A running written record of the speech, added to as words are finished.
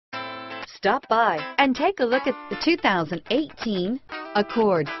Stop by and take a look at the 2018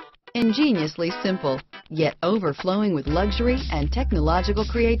 Accord. Ingeniously simple, yet overflowing with luxury and technological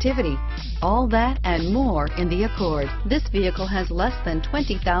creativity. All that and more in the Accord. This vehicle has less than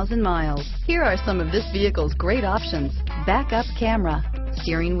 20,000 miles. Here are some of this vehicle's great options: backup camera,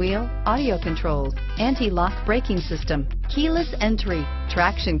 steering wheel audio controls, anti-lock braking system, keyless entry,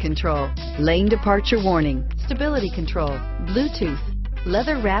 traction control, lane departure warning, stability control, Bluetooth,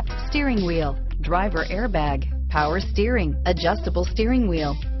 leather-wrapped steering wheel, driver airbag, power steering, adjustable steering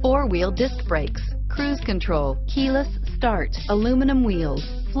wheel, four-wheel disc brakes, cruise control, keyless start, aluminum wheels,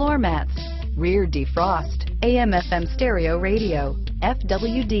 floor mats, rear defrost, AM/FM stereo radio,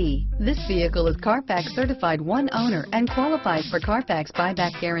 FWD. This vehicle is CARFAX certified one owner and qualifies for CARFAX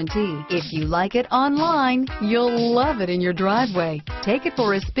buyback guarantee. If you like it online, you'll love it in your driveway. Take it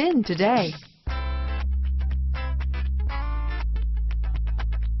for a spin today.